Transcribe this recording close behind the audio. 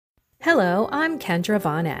Hello, I'm Kendra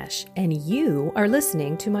Von Esch, and you are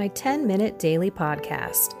listening to my 10-minute daily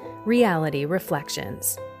podcast, Reality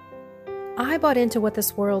Reflections. I bought into what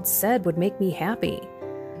this world said would make me happy.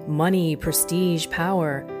 Money, prestige,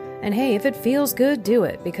 power. And hey, if it feels good, do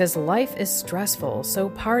it, because life is stressful, so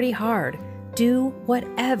party hard. Do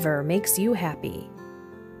whatever makes you happy.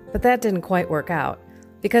 But that didn't quite work out,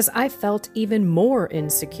 because I felt even more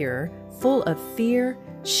insecure, full of fear,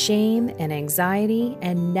 shame, and anxiety,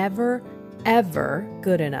 and never, ever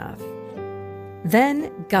good enough.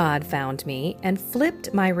 Then God found me and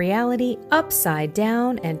flipped my reality upside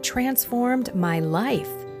down and transformed my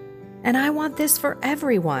life. And I want this for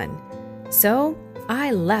everyone. So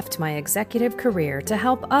I left my executive career to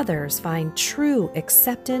help others find true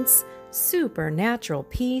acceptance, supernatural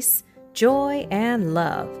peace, joy, and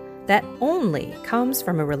love that only comes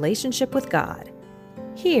from a relationship with God.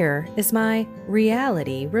 Here is my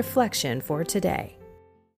reality reflection for today.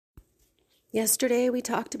 Yesterday, we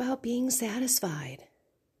talked about being satisfied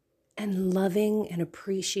and loving and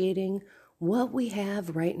appreciating what we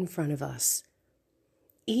have right in front of us,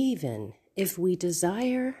 even if we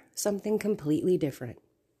desire something completely different.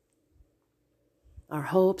 Our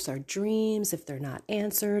hopes, our dreams, if they're not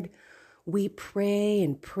answered, we pray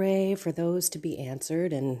and pray for those to be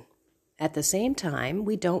answered, and at the same time,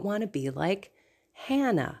 we don't want to be like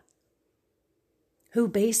Hannah, who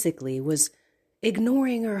basically was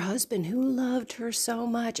ignoring her husband who loved her so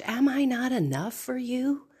much. Am I not enough for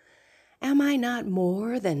you? Am I not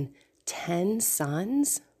more than 10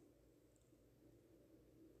 sons?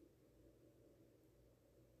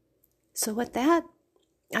 So with that,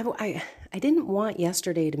 I didn't want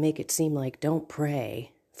yesterday to make it seem like don't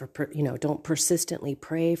pray for, don't persistently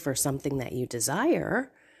pray for something that you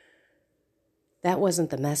desire. That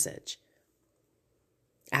wasn't the message.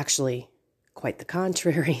 Actually, quite the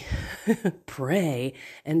contrary. Pray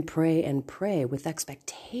and pray and pray with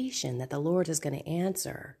expectation that the Lord is going to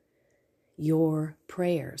answer your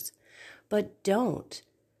prayers. But don't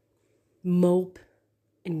mope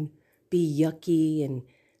and be yucky and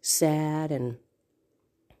sad and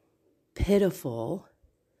pitiful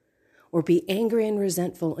or be angry and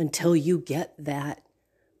resentful until you get that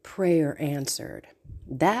prayer answered.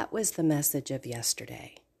 That was the message of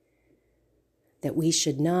yesterday. That we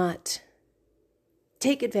should not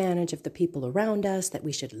take advantage of the people around us, that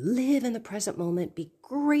we should live in the present moment, be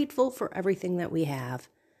grateful for everything that we have,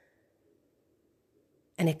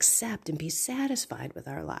 and accept and be satisfied with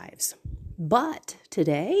our lives. But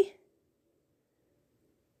today,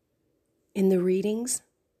 in the readings,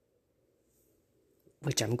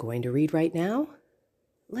 which I'm going to read right now,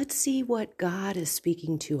 let's see what God is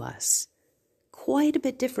speaking to us quite a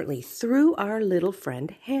bit differently through our little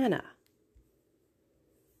friend Hannah.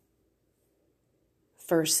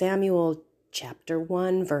 1 Samuel chapter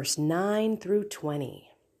 1, verse 9 through 20.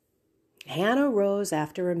 Hannah rose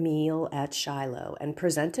after a meal at Shiloh and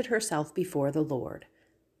presented herself before the Lord.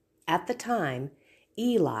 At the time,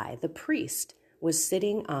 Eli the priest was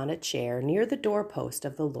sitting on a chair near the doorpost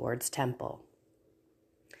of the Lord's temple.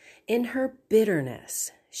 In her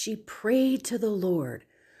bitterness, she prayed to the Lord,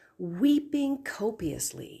 weeping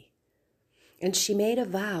copiously. And she made a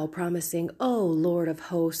vow promising, "O Lord of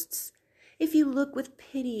hosts, if you look with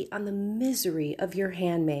pity on the misery of your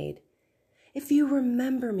handmaid, if you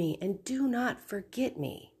remember me and do not forget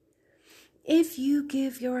me, if you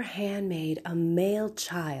give your handmaid a male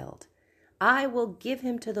child, I will give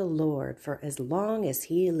him to the Lord for as long as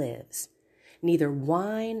he lives. Neither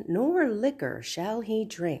wine nor liquor shall he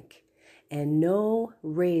drink, and no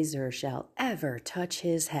razor shall ever touch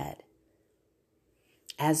his head."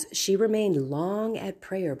 As she remained long at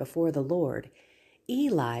prayer before the Lord,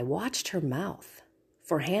 Eli watched her mouth,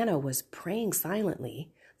 for Hannah was praying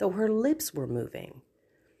silently, though her lips were moving.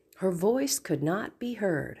 Her voice could not be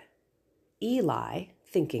heard. Eli,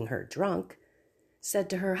 thinking her drunk, said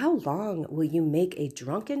to her, "How long will you make a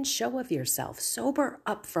drunken show of yourself? Sober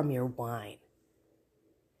up from your wine."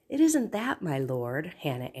 "It isn't that, my lord,"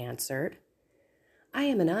 Hannah answered. "I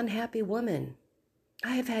am an unhappy woman.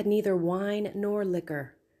 I have had neither wine nor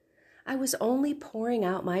liquor. I was only pouring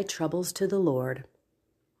out my troubles to the Lord.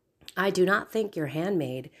 I do not think your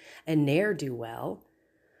handmaid a ne'er-do-well.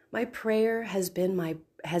 My prayer has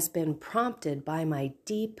been prompted by my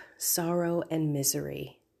deep sorrow and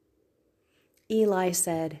misery." Eli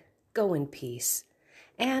said, "Go in peace,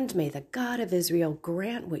 and may the God of Israel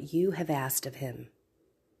grant what you have asked of him."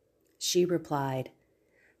 She replied,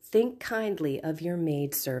 "Think kindly of your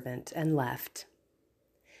maidservant," and left.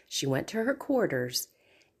 She went to her quarters,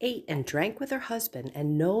 ate and drank with her husband,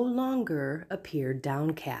 and no longer appeared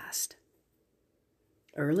downcast.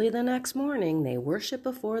 Early the next morning, they worshiped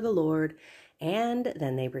before the Lord, and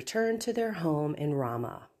then they returned to their home in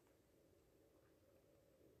Ramah.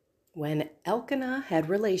 When Elkanah had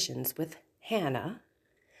relations with Hannah,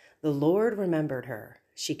 the Lord remembered her.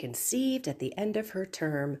 She conceived at the end of her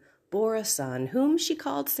term, bore a son, whom she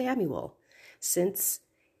called Samuel, since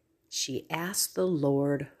she asked the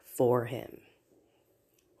Lord for him.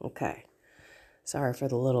 Okay, sorry for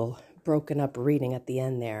the little broken up reading at the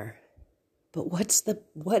end there. But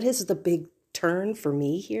what is the big turn for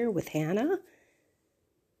me here with Hannah?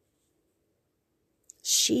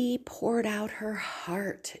 She poured out her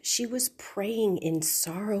heart. She was praying in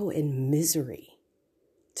sorrow and misery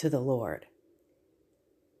to the Lord,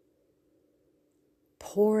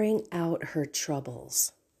 pouring out her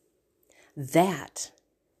troubles. That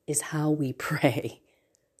is how we pray.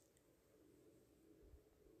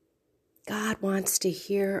 God wants to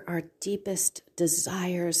hear our deepest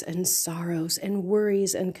desires and sorrows and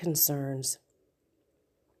worries and concerns.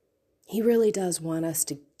 He really does want us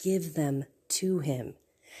to give them to him.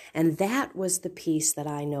 And that was the piece that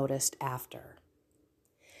I noticed after.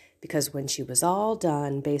 Because when she was all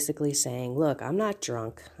done, basically saying, look, I'm not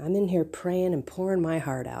drunk. I'm in here praying and pouring my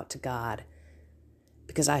heart out to God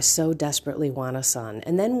because I so desperately want a son.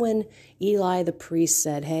 And then when Eli the priest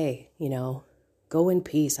said, hey, go in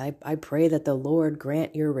peace. I pray that the Lord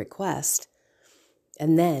grant your request.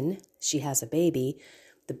 And then she has a baby.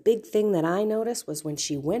 The big thing that I noticed was when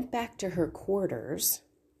she went back to her quarters,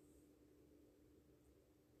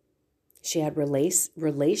 she had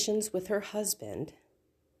relations with her husband,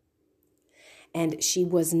 and she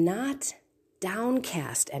was not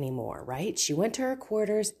downcast anymore, right? She went to her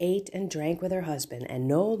quarters, ate and drank with her husband, and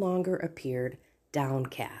no longer appeared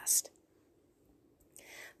downcast.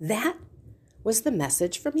 That was the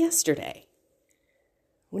message from yesterday.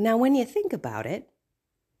 Now, when you think about it,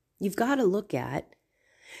 you've got to look at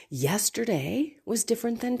yesterday was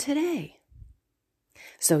different than today.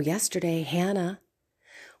 So yesterday, Hannah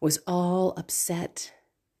was all upset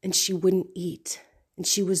and she wouldn't eat and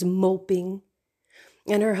she was moping.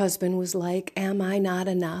 And her husband was like, am I not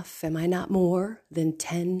enough? Am I not more than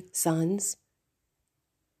 10 sons?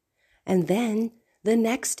 And then the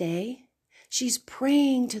next day, she's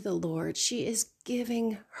praying to the Lord. She is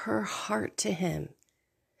giving her heart to him.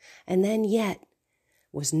 And then yet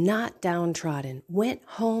was not downtrodden, went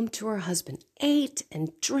home to her husband, ate and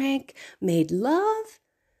drank, made love.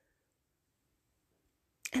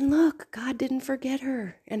 And look, God didn't forget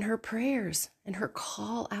her and her prayers and her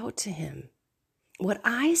call out to him. What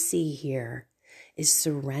I see here is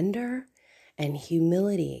surrender and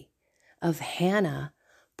humility of Hannah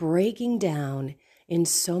breaking down in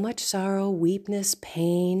so much sorrow, weepness,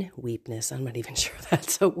 pain. Weepness, I'm not even sure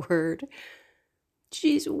that's a word.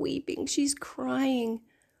 She's weeping, she's crying.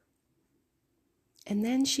 And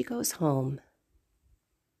then she goes home,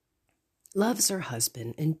 loves her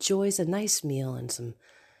husband, enjoys a nice meal and some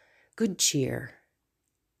good cheer.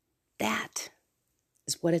 That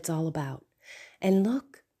is what it's all about. And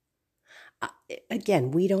look, again,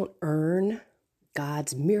 we don't earn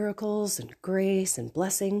God's miracles and grace and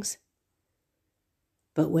blessings.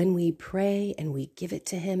 But when we pray and we give it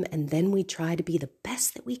to him, and then we try to be the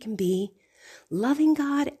best that we can be, loving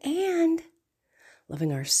God and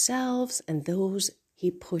loving ourselves and those he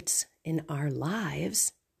puts in our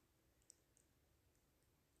lives,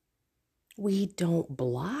 we don't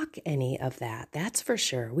block any of that. That's for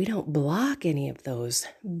sure. We don't block any of those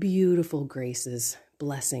beautiful graces,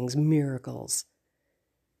 blessings, miracles.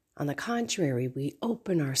 On the contrary, we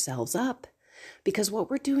open ourselves up because what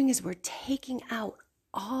we're doing is we're taking out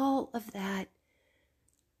all of that,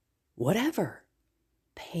 whatever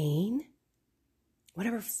pain,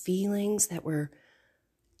 whatever feelings that we're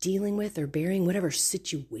dealing with or bearing, whatever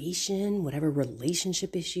situation, whatever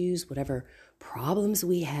relationship issues, whatever problems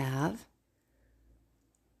we have.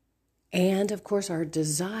 And of course, our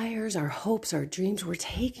desires, our hopes, our dreams, we're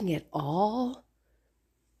taking it all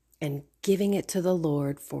and giving it to the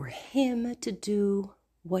Lord for him to do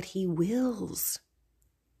what he wills.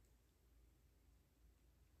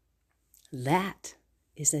 That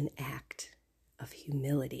is an act of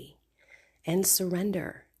humility and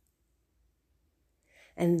surrender.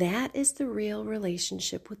 And that is the real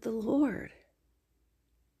relationship with the Lord.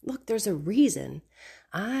 Look, there's a reason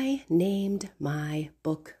I named my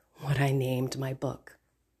book what I named my book.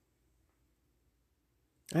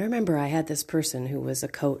 I remember I had this person who was a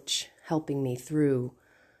coach helping me through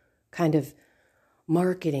kind of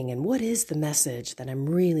marketing and what is the message that I'm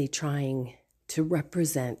really trying to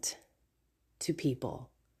represent to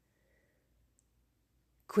people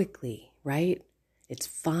quickly, right? It's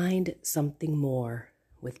find something more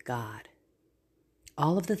with God.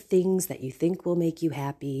 All of the things that you think will make you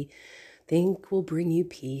happy, think will bring you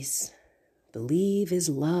peace, believe is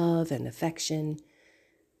love and affection,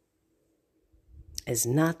 is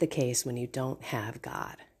not the case when you don't have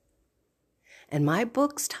God. And my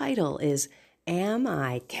book's title is Am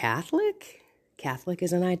I Catholic? Catholic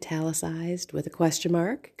is an italicized with a question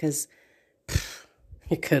mark because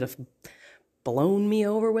you could have blown me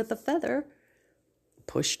over with a feather,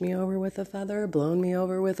 pushed me over with a feather, blown me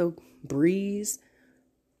over with a breeze.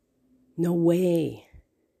 No way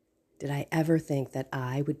did I ever think that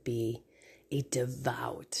I would be a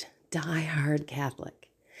devout, diehard Catholic.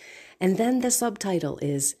 And then the subtitle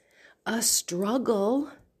is A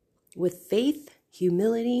Struggle with Faith,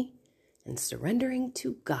 Humility, and Surrendering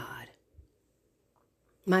to God.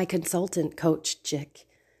 My consultant coach, Chick,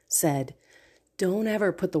 said, don't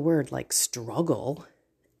ever put the word like struggle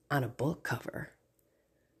on a book cover.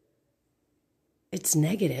 It's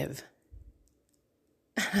negative.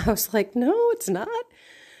 I was like, no, it's not.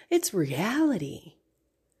 It's reality.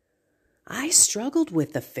 I struggled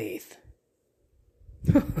with the faith.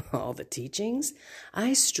 All the teachings.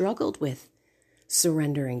 I struggled with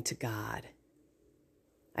surrendering to God.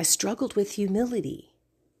 I struggled with humility.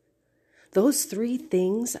 Those three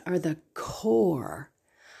things are the core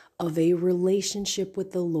of a relationship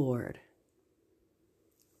with the Lord.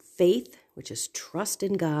 Faith, which is trust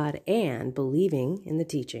in God and believing in the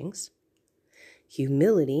teachings.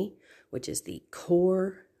 Humility, which is the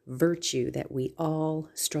core virtue that we all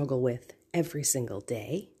struggle with every single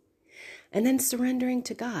day. And then surrendering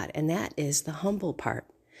to God, and that is the humble part.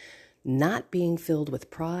 Not being filled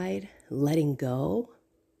with pride, letting go,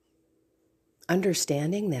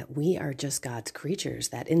 understanding that we are just God's creatures,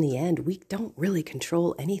 that in the end, we don't really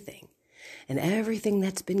control anything. And everything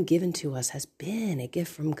that's been given to us has been a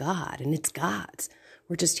gift from God, and it's God's.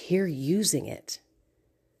 We're just here using it.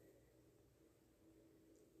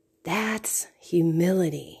 That's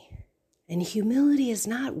humility. And humility is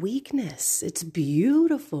not weakness. It's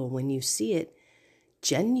beautiful when you see it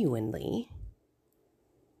genuinely.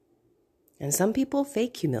 And some people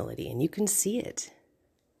fake humility, and you can see it.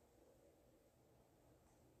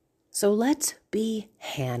 So let's be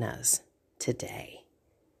Hannahs today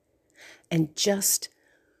and just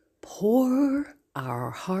pour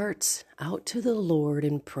our hearts out to the Lord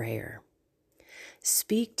in prayer.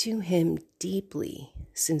 Speak to Him deeply,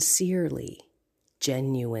 sincerely,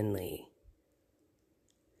 genuinely.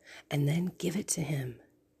 And then give it to Him.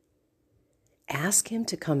 Ask Him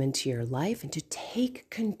to come into your life and to take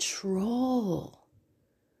control.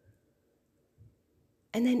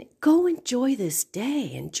 And then go enjoy this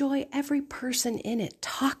day. Enjoy every person in it.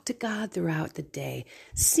 Talk to God throughout the day.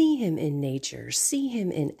 See Him in nature. See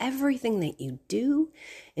Him in everything that you do.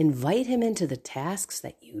 Invite Him into the tasks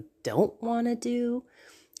that you don't want to do.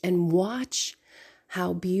 And watch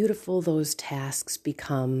how beautiful those tasks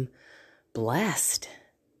become blessed.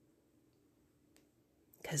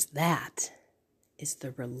 Because that is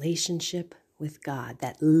the relationship with God,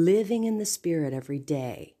 that living in the Spirit every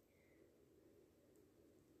day.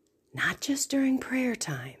 Not just during prayer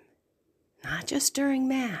time, not just during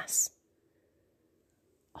Mass,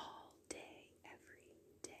 all day, every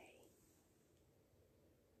day.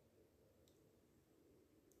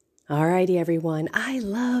 All righty, everyone. I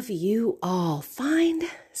love you all. Find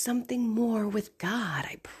something more with God.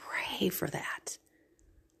 I pray for that.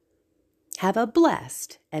 Have a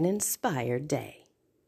blessed and inspired day.